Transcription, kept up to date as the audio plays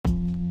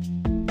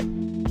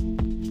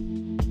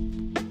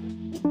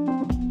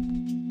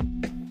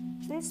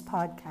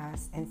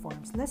podcast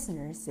informs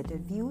listeners that the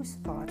views,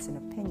 thoughts, and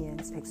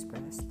opinions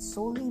expressed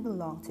solely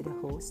belong to the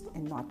host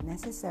and not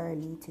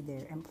necessarily to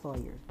their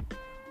employer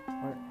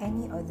or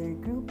any other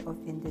group of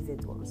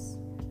individuals.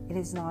 It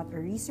is not a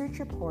research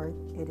report,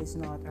 it is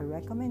not a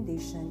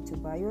recommendation to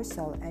buy or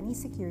sell any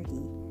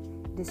security.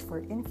 It is for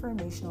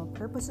informational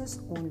purposes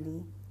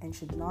only and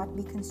should not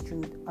be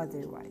construed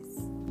otherwise.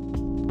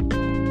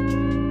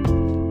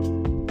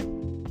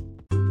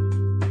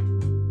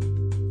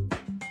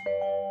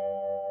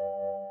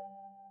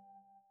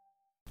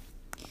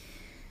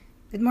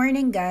 Good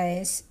morning,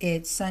 guys.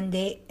 It's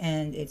Sunday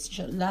and it's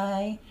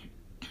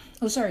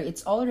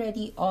it's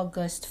already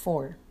August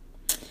 4.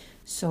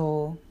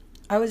 So,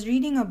 I was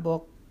reading a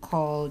book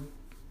called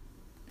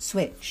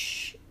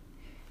Switch.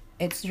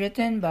 It's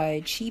written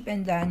by Chip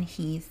and Dan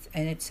Heath,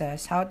 and it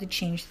says how to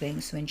change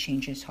things when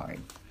change is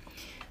hard.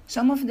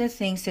 Some of the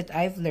things that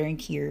I've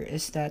learned here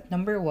is that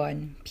number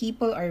one,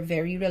 people are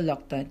very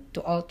reluctant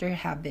to alter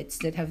habits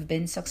that have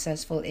been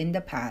successful in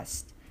the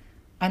past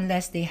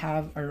unless they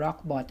have a rock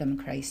bottom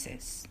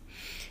crisis.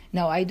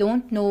 Now, I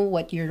don't know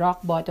what your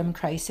rock bottom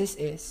crisis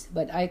is,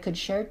 but I could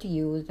share to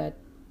you that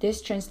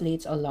this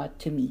translates a lot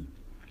to me.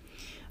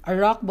 A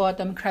rock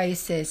bottom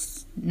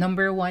crisis,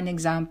 number one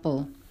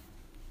example,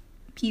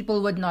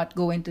 people would not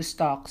go into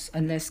stocks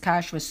unless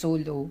cash was so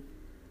low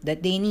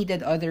that they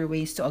needed other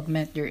ways to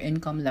augment their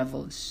income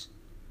levels.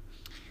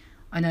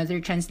 Another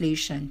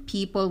translation,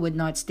 people would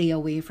not stay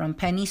away from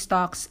penny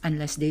stocks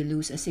unless they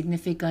lose a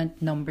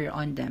significant number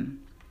on them.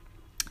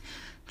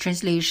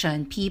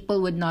 Translation,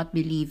 people would not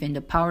believe in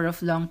the power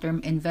of long-term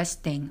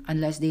investing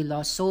unless they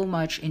lost so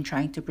much in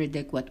trying to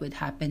predict what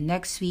would happen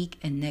next week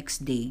and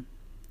next day.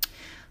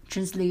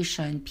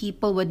 Translation,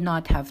 people would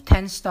not have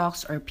 10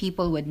 stocks or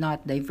people would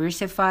not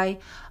diversify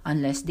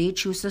unless they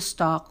choose a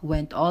stock,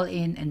 went all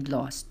in, and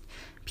lost.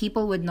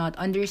 People would not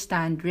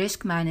understand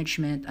risk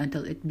management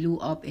until it blew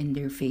up in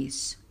their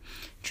face.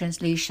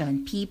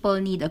 Translation, people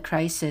need a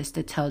crisis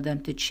to tell them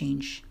to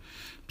change.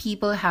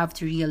 People have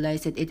to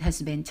realize that it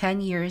has been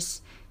 10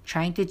 years.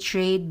 Trying to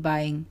trade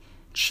buying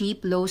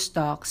cheap low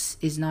stocks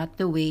is not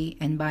the way,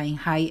 and buying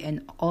high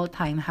and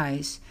all-time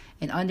highs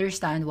and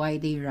understand why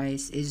they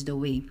rise is the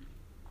way.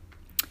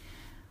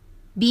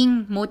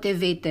 Being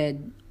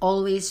motivated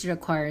always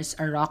requires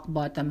a rock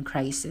bottom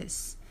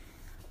crisis.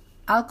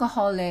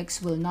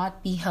 Alcoholics will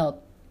not be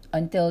helped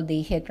until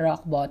they hit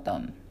rock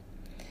bottom.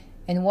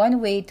 And one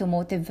way to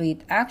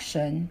motivate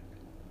action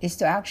is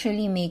to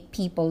actually make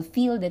people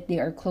feel that they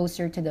are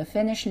closer to the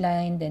finish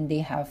line than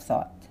they have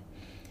thought.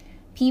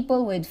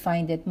 People would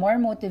find it more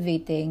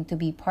motivating to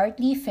be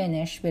partly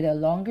finished with a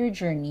longer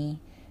journey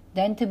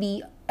than to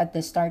be at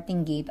the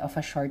starting gate of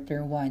a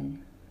shorter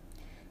one.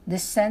 The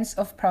sense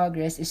of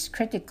progress is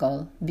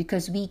critical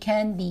because we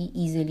can be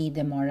easily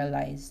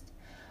demoralized.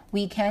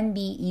 We can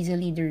be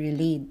easily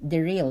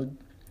derailed,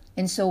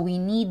 and so we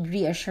need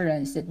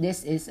reassurance that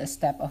this is a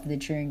step of the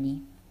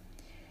journey.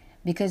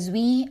 Because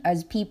we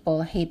as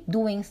people hate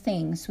doing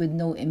things with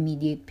no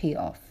immediate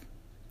payoff.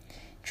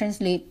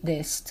 Translate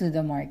this to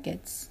the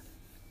markets.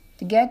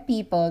 To get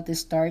people to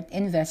start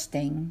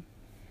investing,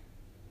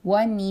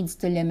 one needs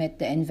to limit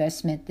the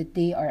investment that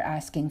they are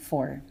asking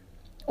for.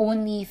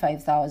 Only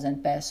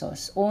 5,000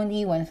 pesos,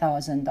 only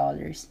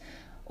 $1,000,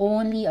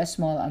 only a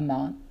small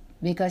amount.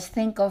 Because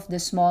think of the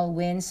small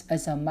wins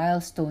as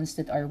milestones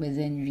that are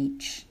within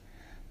reach.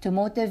 To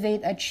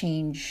motivate a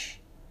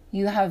change,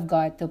 you have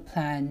got to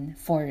plan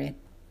for it.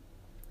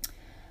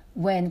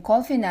 When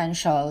Call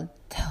Financial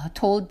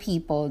told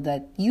people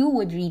that you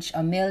would reach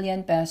 ₱1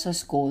 million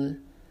goal,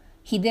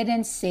 he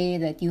didn't say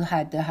that you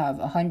had to have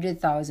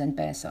 100,000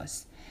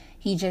 pesos.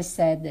 He just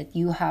said that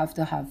you have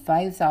to have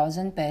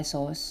 5,000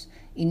 pesos,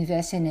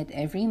 invest in it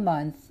every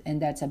month,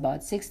 and that's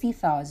about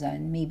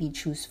 60,000. Maybe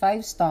choose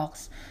 5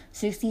 stocks.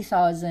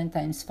 60,000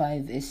 times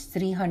 5 is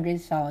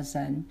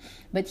 300,000.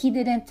 But he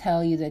didn't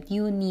tell you that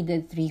you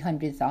needed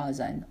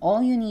 300,000.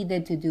 All you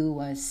needed to do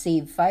was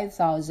save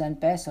 5,000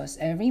 pesos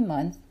every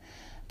month,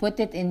 put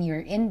it in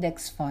your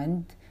index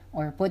fund,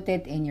 or put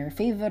it in your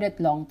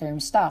favorite long-term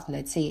stock,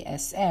 let's say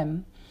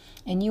SM,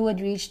 and you would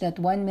reach that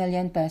 ₱1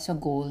 million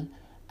goal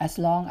as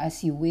long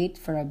as you wait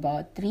for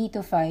about 3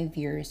 to 5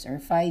 years or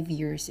 5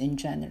 years in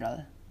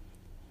general.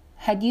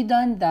 Had you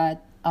done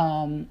that,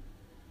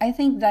 I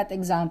think that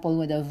example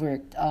would have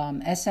worked.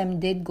 SM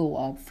did go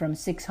up from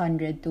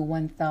 600 to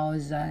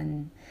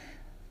 1,000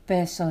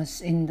 pesos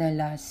in the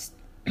last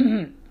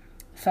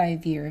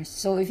 5 years.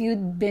 So if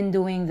you'd been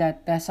doing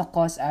that peso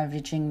cost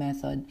averaging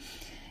method,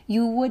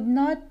 you would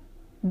not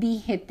be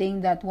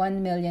hitting that ₱1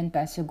 million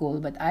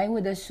goal, but I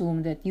would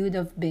assume that you'd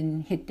have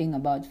been hitting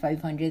about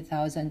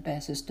 500,000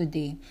 pesos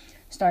today,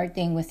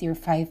 starting with your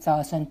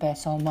 5,000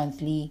 peso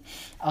monthly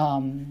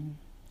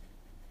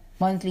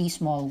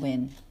small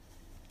win.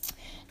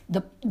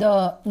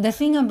 The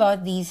thing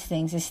about these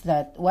things is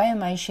that, why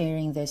am I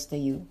sharing this to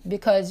you?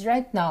 Because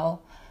right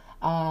now,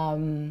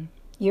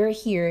 you're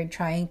here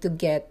trying to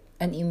get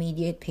an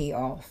immediate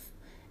payoff.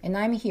 And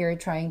I'm here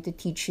trying to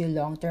teach you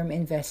long-term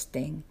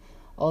investing.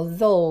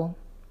 Although,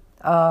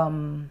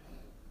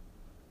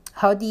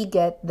 How do you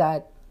get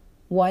that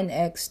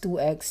 1x,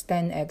 2x,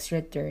 10x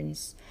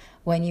returns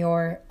when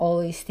you're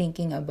always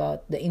thinking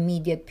about the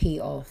immediate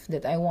payoff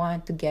that I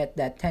want to get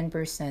that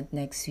 10%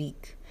 next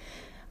week?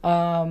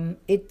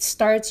 It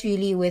starts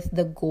really with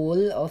the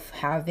goal of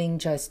having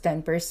just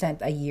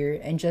 10% a year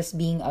and just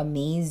being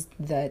amazed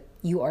that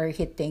you are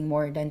hitting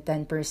more than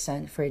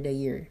 10% for the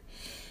year.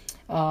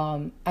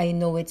 I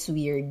know it's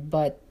weird,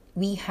 but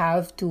we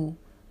have to,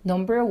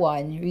 number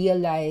one,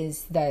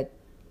 realize that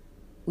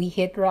we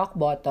hit rock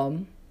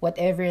bottom,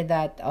 whatever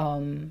that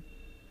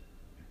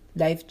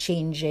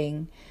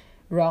life-changing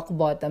rock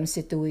bottom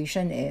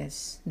situation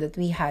is that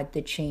we had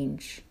to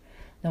change.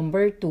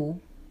 Number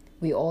two,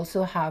 we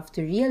also have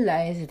to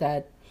realize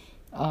that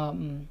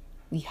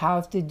we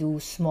have to do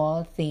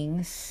small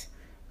things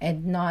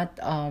and not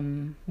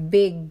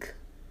big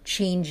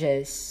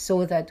changes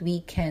so that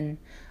we can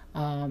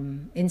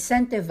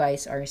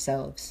incentivize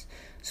ourselves.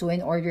 So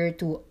in order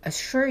to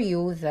assure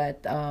you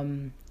that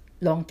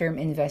long-term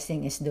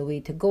investing is the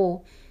way to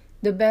go,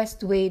 the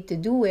best way to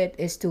do it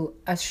is to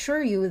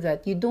assure you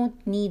that you don't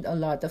need a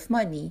lot of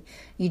money.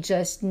 You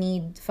just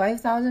need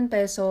 5,000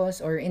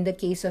 pesos, or in the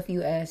case of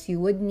US,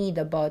 you would need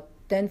about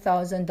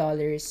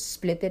 $10,000,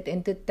 split it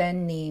into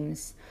 10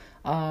 names.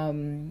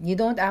 You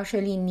don't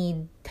actually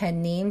need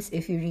 10 names.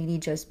 If you really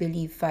just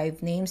believe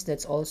 5 names,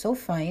 that's also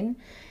fine.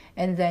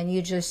 And then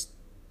you just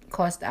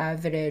cost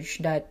average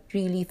that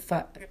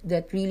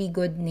really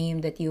good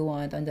name that you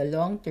want on the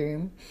long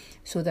term,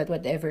 so that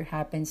whatever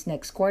happens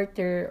next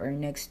quarter or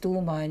next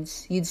 2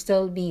 months, you'd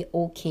still be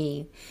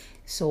okay.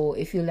 So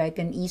if you like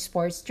an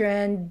esports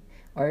trend,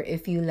 or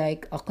if you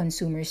like a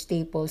consumer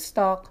staple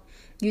stock,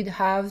 you'd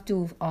have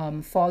to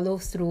follow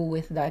through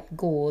with that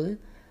goal.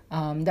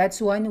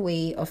 That's one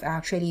way of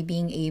actually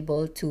being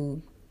able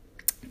to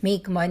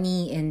make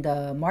money in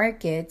the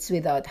markets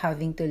without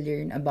having to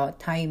learn about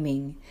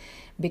timing.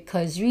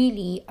 Because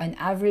really, an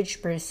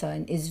average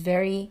person is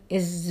going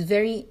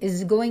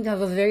to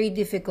have a very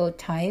difficult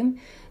time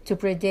to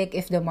predict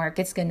if the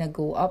market's gonna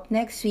go up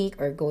next week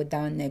or go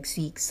down next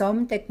week.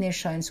 Some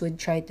technicians would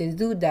try to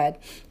do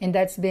that, and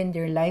that's been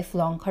their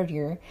lifelong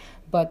career.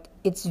 But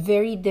it's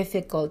very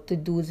difficult to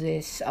do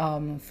this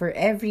for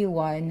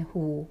everyone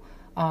who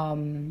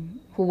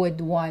would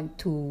want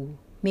to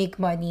make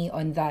money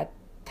on that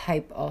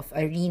type of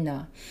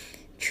arena.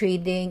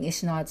 Trading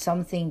is not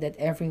something that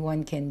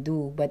everyone can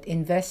do, but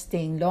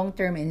investing,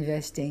 long-term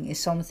investing, is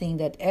something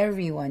that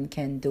everyone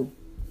can do.